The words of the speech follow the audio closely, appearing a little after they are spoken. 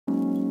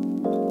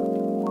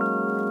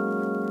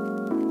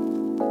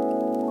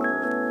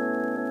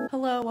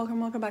Hello,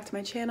 welcome back to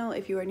my channel.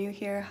 If you are new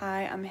here,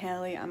 hi, I'm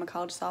Haley. I'm a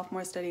college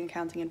sophomore studying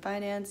accounting and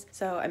finance.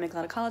 So I make a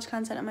lot of college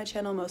content on my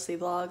channel, mostly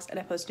vlogs, and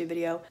I post a new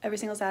video every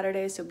single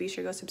Saturday, so be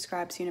sure to go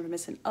subscribe so you never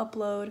miss an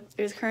upload.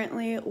 It is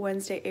currently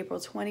Wednesday, April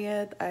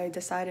 20th. I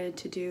decided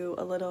to do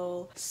a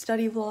little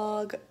study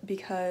vlog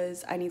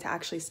because I need to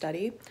actually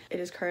study.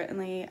 It is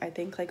currently, I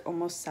think, like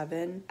almost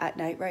 7 at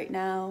night right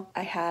now.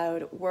 I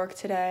had work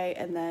today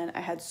and then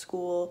I had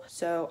school,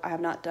 so I have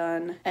not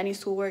done any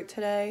schoolwork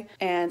today,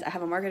 and I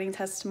have a marketing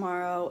test tomorrow,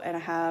 and I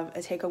have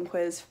a take-home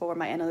quiz for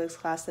my analytics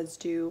class that's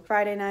due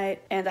Friday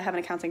night, and I have an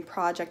accounting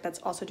project that's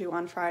also due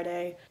on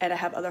Friday, and I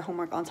have other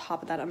homework on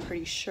top of that, I'm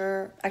pretty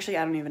sure. Actually,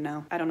 I don't even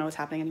know. I don't know what's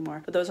happening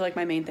anymore, but those are like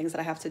my main things that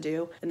I have to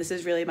do, and this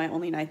is really my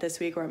only night this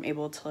week where I'm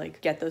able to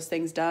like get those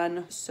things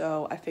done.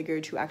 So I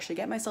figured to actually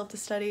get myself to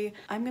study,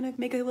 I'm gonna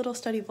make a little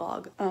study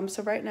vlog.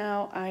 So right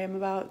now I am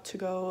about to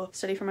go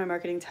study for my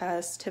marketing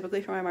test.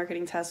 Typically for my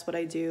marketing test, what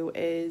I do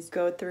is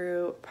go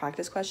through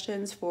practice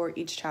questions for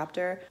each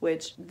chapter,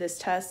 which this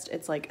test,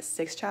 it's like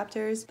 6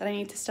 chapters that I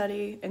need to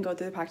study and go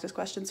through the practice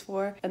questions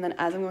for. And then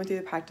as I'm going through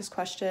the practice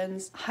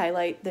questions,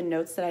 highlight the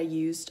notes that I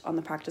used on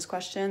the practice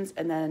questions.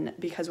 And then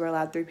because we're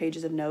allowed 3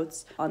 pages of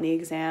notes on the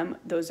exam,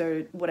 those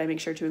are what I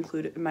make sure to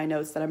include in my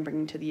notes that I'm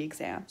bringing to the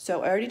exam.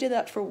 So I already did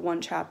that for 1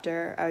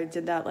 chapter. I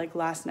did that like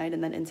last night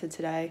and then into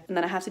today. And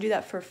then I have to do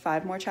that for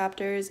 5 more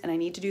chapters, and I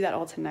need to do that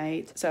all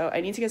tonight. So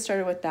I need to get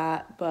started with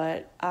that,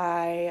 but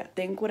I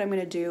think what I'm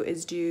gonna do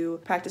is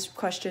do practice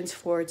questions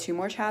for 2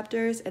 more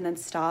chapters and then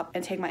stop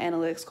and take my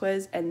analytics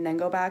quiz and then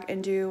go back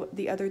and do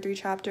the other 3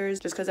 chapters,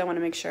 just because I want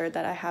to make sure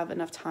that I have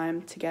enough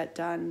time to get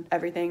done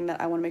everything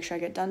that I want to make sure I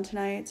get done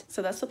tonight.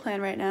 So that's the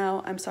plan right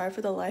now. I'm sorry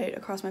for the light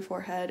across my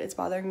forehead. It's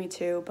bothering me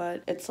too,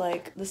 but it's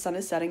like the sun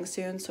is setting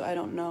soon, so I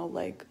don't know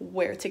like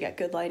where to get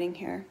good lighting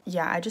here.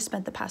 Yeah, I just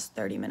spent the past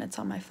 30 minutes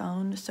on my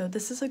phone, so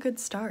this is a good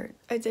start.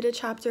 I did a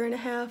chapter and a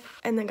half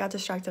and then got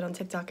distracted on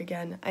TikTok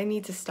again. I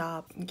need to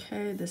stop.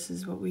 Okay, this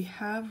is what we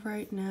have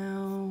right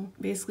now.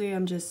 Basically,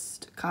 I'm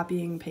just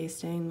copying,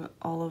 pasting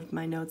all of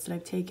my notes that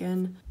I've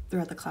taken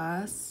throughout the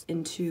class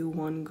into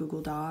one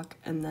Google Doc,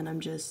 and then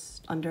I'm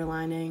just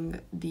underlining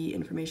the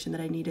information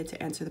that I needed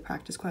to answer the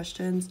practice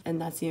questions,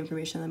 and that's the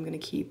information I'm going to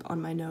keep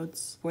on my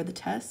notes for the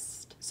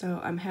test.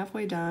 So I'm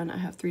halfway done. I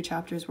have 3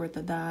 chapters worth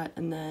of that,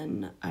 and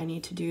then I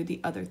need to do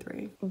the other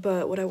 3.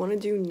 But what I want to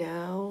do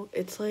now,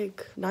 it's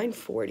like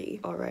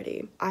 9:40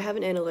 already. I have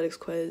an analytics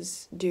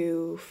quiz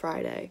due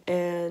Friday,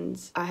 and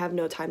I have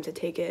no time to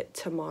take it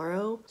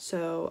tomorrow,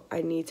 so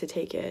I need to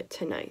take it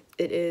tonight.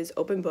 It is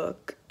open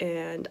book,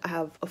 and I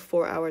have a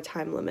 4-hour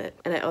time limit,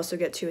 and I also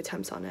get 2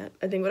 attempts on it.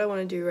 I think what I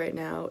want to do right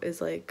now is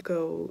like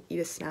go eat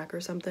a snack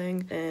or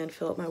something and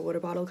fill up my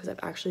water bottle, because I've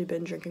actually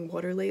been drinking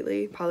water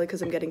lately, probably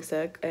because I'm getting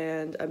sick,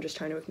 and I'm just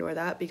trying to ignore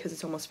that because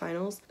it's almost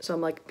finals. So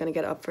I'm like gonna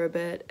get up for a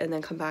bit and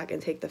then come back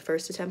and take the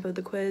first attempt of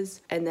the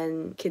quiz and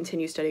then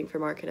continue studying for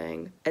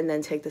marketing and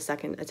then take the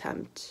second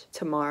attempt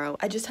tomorrow.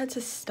 I just had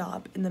to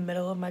stop in the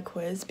middle of my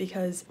quiz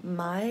because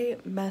my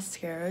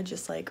mascara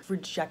just like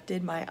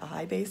rejected my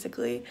eye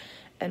basically,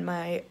 and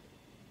my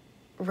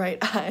right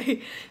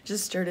eye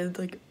just started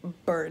like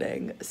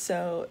burning,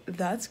 so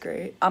that's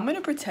great. I'm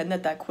gonna pretend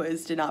that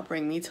quiz did not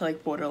bring me to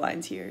like borderline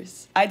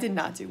tears. I did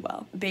not do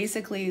well.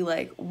 Basically,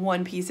 like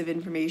 1 piece of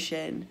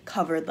information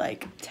covered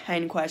like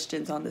 10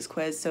 questions on this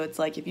quiz, so it's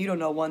like if you don't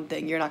know one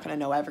thing, you're not gonna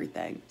know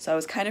everything. So I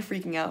was kind of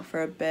freaking out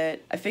for a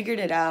bit. I figured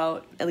it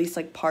out, at least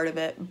like part of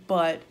it,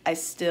 but I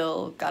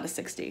still got a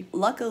 60.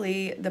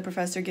 Luckily, the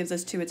professor gives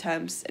us 2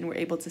 attempts and we're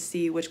able to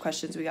see which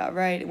questions we got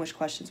right and which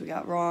questions we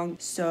got wrong,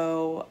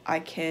 so I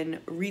can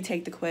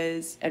retake the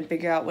quiz and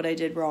figure out what I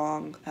did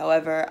wrong.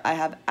 However, I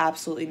have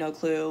absolutely no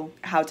clue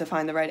how to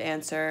find the right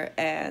answer,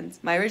 and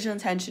my original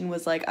intention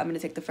was like I'm gonna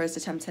take the first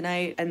attempt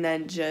tonight and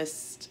then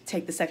just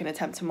take the second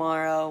attempt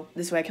tomorrow.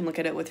 This way I can look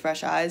at it with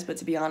fresh eyes, but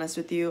to be honest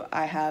with you,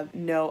 I have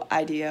no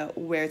idea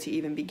where to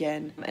even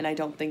begin, and I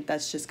don't think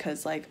that's just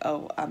because like,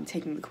 oh, I'm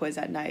taking the quiz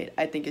at night.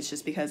 I think it's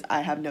just because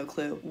I have no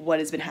clue what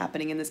has been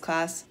happening in this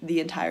class the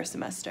entire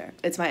semester.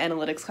 It's my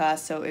analytics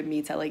class, so it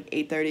meets at like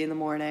 8:30 in the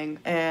morning,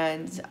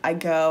 and I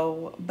go,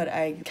 but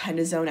I kind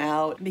of zone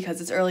out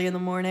because it's early in the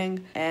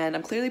morning, and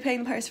I'm clearly paying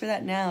the price for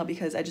that now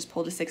because I just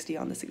pulled a 60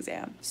 on this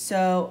exam.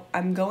 So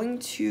I'm going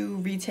to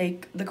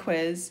retake the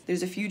quiz.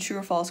 There's a few true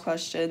or false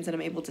questions, and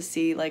I'm able to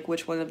see like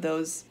which one of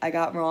those I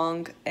got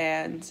wrong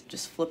and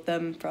just flip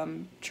them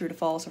from true to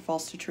false or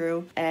false to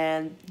true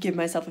and give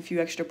myself a few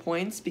extra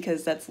points,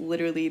 because that's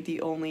literally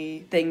the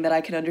only thing that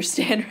I can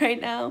understand right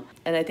now,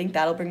 and I think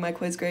that'll bring my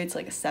quiz grade to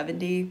like a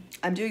 70.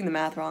 I'm doing the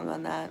math wrong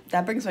on that.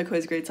 That brings my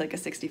quiz grade to like a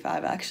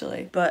 65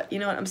 actually, but you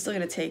know what, I'm still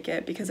gonna take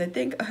it because I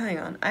think, hang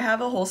on, I have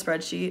a whole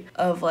spreadsheet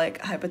of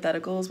like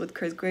hypotheticals with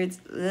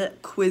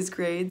quiz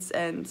grades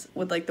and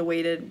with like the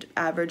weighted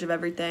average of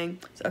everything.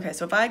 So, okay,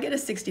 so if I get a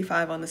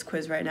 65 on this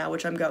quiz right now,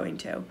 which I'm going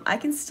to, I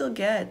can still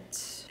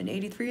get an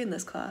 83 in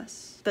this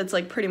class. That's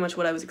like pretty much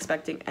what I was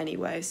expecting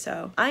anyway,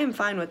 so I am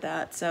fine with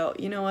that. So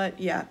you know what,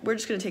 yeah, we're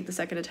just gonna take the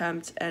second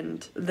attempt,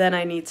 and then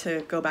I need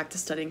to go back to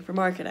studying for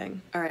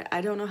marketing. All right,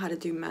 I don't know how to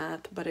do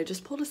math, but I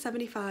just pulled a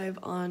 75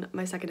 on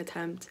my second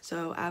attempt,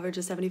 so average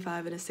a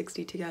 75 and a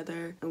 60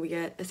 together, and we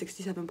get a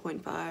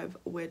 67.5,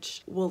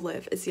 which will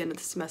live. It's the end of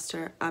the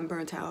semester. I'm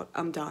burnt out.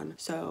 I'm done.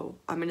 So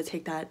I'm gonna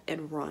take that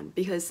and run,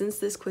 because since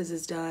this quiz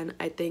is done,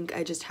 I think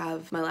I just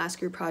have my last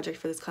group project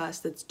for this class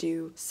that's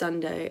due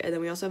Sunday, and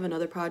then we also have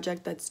another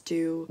project that's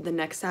due the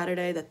next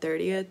Saturday, the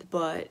 30th.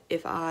 But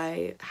if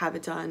I have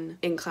it done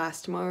in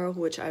class tomorrow,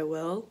 which I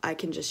will, I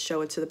can just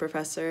show it to the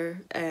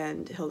professor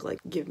and he'll like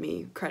give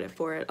me credit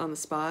for it on the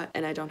spot,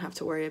 and I don't have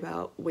to worry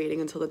about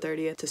waiting until the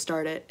 30th to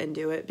start it and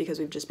do it, because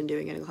we've just been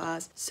doing it in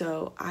class.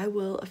 So I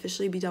will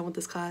officially be done with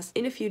this class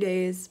in a few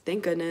days.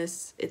 Thank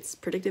goodness. It's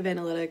predictive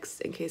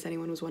analytics, in case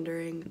anyone was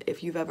wondering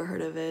if you've ever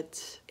heard of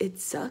it. It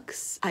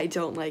sucks. I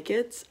don't like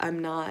it. I'm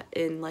not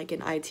in like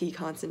an IT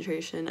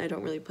concentration. I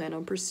don't really plan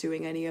on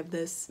pursuing any of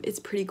this. It's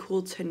pretty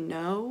cool to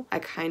know. I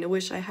kind of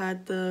wish I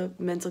had the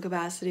mental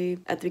capacity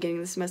at the beginning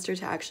of the semester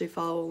to actually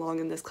follow along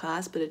in this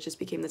class, but it just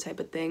became the type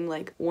of thing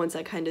like once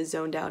I kind of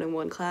zoned out in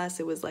one class,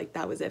 it was like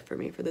that was it for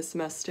me for this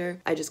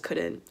semester. I just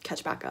couldn't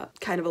catch back up.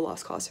 Kind of a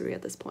lost cause for me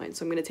at this point,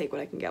 so I'm gonna take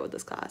what I can get with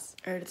this class.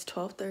 All right, it's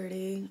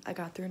 12:30. I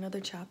got through another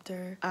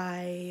chapter.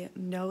 I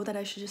know that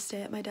I should just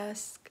stay at my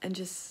desk and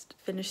just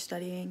finish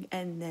studying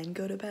and then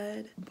go to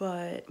bed,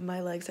 but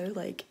my legs are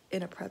like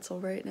in a pretzel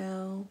right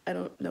now. I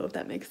don't know if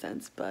that makes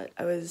sense, but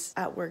I was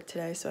at work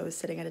today, so I was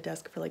sitting at a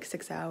desk for like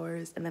 6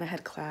 hours, and then I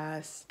had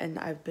class, and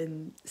I've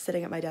been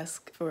sitting at my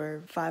desk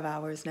for 5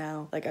 hours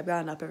now. Like I've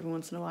gotten up every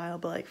once in a while,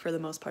 but like for the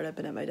most part I've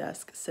been at my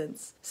desk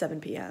since 7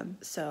 p.m.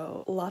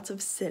 So lots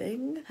of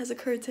sitting has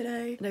occurred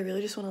today, and I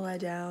really just want to lie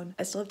down.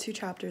 I still have 2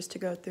 chapters to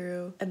go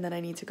through, and then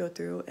I need to go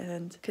through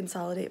and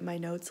consolidate my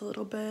notes a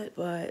little bit,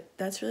 but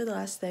that's really the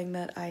last thing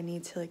that I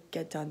need to like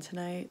get done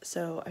tonight,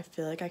 so I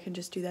feel like I can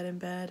just do that in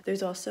bed.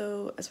 There's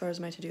also, as far as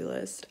my to-do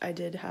list, I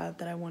did have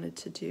that I wanted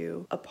to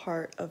do a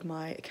part of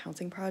my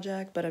accounting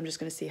project, but I'm just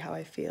gonna see how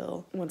I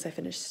feel once I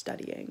finish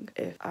studying,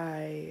 if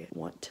I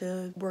want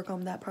to work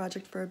on that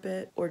project for a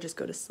bit or just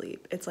go to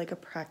sleep. It's like a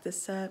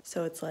practice set,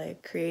 so it's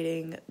like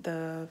creating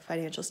the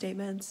financial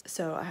statements,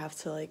 so I have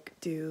to like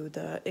do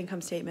the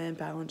income statement,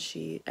 balance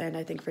sheet, and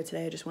I think for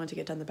today I just wanted to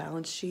get done the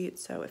balance sheet,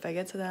 so if I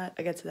get to that,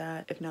 I get to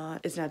that. If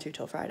not, it's not due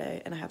till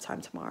Friday, and I have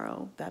time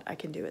tomorrow that I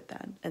can do it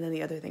then. And then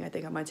the other thing I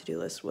think on my to-do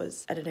list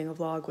was editing a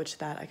vlog, which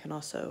that I can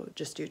also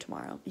just do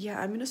tomorrow. Yeah,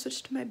 I'm gonna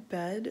switch to my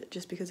bed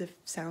just because it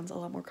sounds a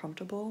lot more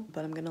comfortable,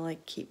 but I'm gonna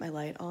like keep my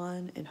light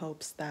on in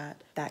hopes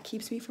that that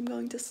keeps me from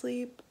going to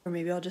sleep. Or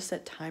maybe I'll just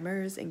set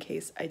timers in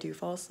case I do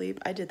fall asleep.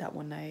 I did that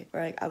one night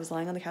where like I was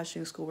lying on the couch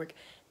doing schoolwork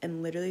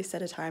and literally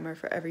set a timer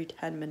for every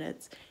 10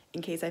 minutes.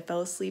 In case I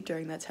fell asleep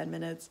during that 10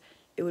 minutes,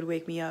 it would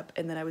wake me up,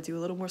 and then I would do a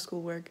little more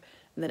schoolwork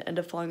and then end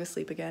up falling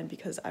asleep again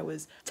because I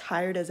was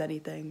tired as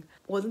anything.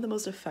 Wasn't the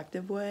most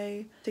effective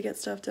way to get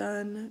stuff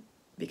done,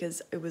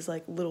 because it was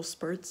like little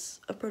spurts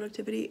of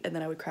productivity and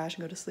then I would crash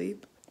and go to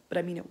sleep. But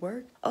I mean, it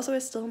worked. Also, I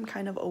still am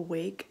kind of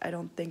awake. I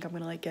don't think I'm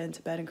gonna like get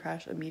into bed and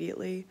crash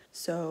immediately.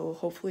 So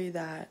hopefully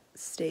that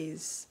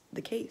stays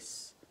the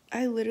case.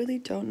 I literally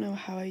don't know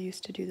how I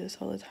used to do this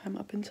all the time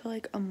up until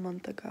like a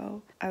month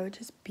ago. I would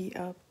just be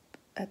up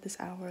at this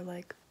hour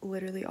like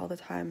literally all the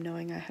time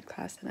knowing I had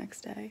class the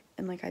next day,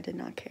 and like I did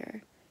not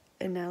care.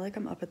 And now like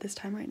I'm up at this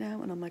time right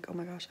now and I'm like, oh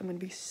my gosh, I'm gonna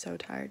be so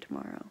tired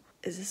tomorrow.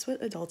 Is this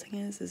what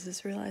adulting is? Is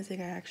this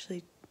realizing I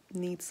actually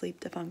need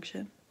sleep to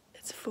function?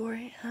 It's 4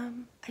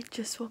 a.m. I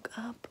just woke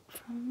up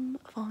from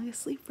falling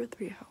asleep for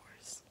 3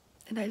 hours,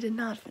 and I did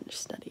not finish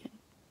studying.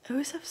 I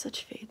always have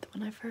such faith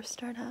when I first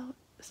start out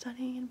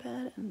studying in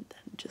bed and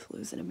then just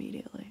lose it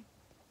immediately.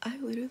 I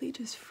literally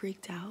just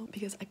freaked out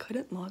because I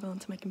couldn't log on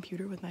to my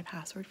computer with my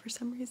password for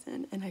some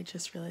reason, and I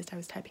just realized I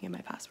was typing in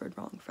my password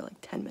wrong for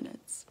like 10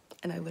 minutes.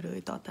 And I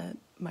literally thought that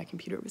my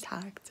computer was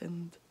hacked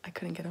and I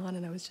couldn't get on,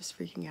 and I was just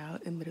freaking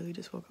out and literally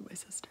just woke up my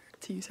sister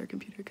to use her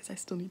computer because I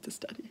still need to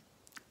study.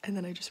 And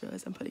then I just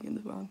realized I'm putting in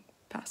the wrong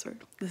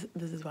password. This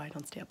is why I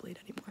don't stay up late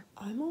anymore.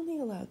 I'm only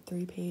allowed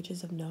 3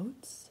 pages of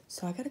notes,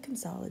 so I gotta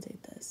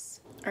consolidate this.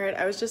 Alright,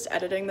 I was just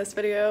editing this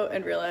video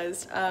and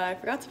realized I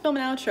forgot to film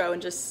an outro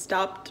and just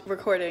stopped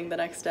recording the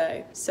next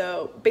day.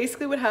 So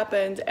basically what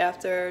happened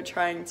after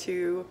trying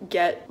to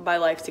get my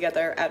life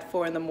together at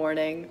 4 in the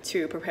morning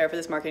to prepare for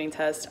this marketing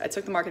test, I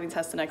took the marketing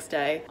test the next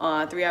day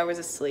on 3 hours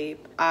of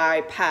sleep.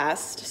 I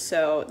passed,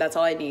 so that's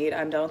all I need.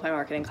 I'm done with my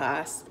marketing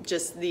class.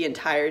 Just the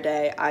entire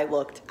day I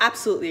looked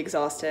absolutely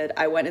exhausted.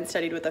 I went and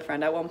studied with a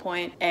friend at one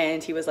point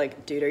and he was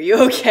like, dude, are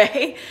you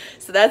okay?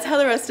 So that's how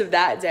the rest of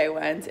that day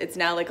went. It's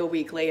now like a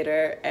week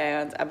later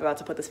and I'm about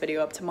to put this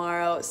video up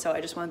tomorrow, so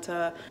I just want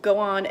to go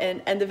on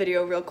and end the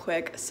video real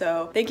quick.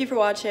 So thank you for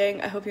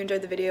watching. I hope you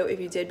enjoyed the video. If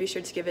you did, be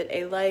sure to give it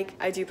a like.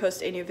 I do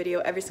post a new video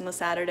every single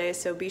Saturday,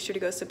 so be sure to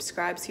go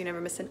subscribe so you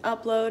never miss an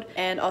upload,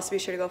 and also be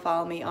sure to go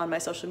follow me on my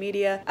social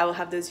media. I will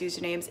have those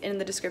usernames in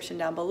the description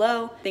down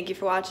below. Thank you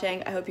for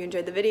watching. I hope you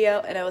enjoyed the video,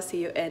 and I will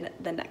see you in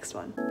the next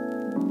one.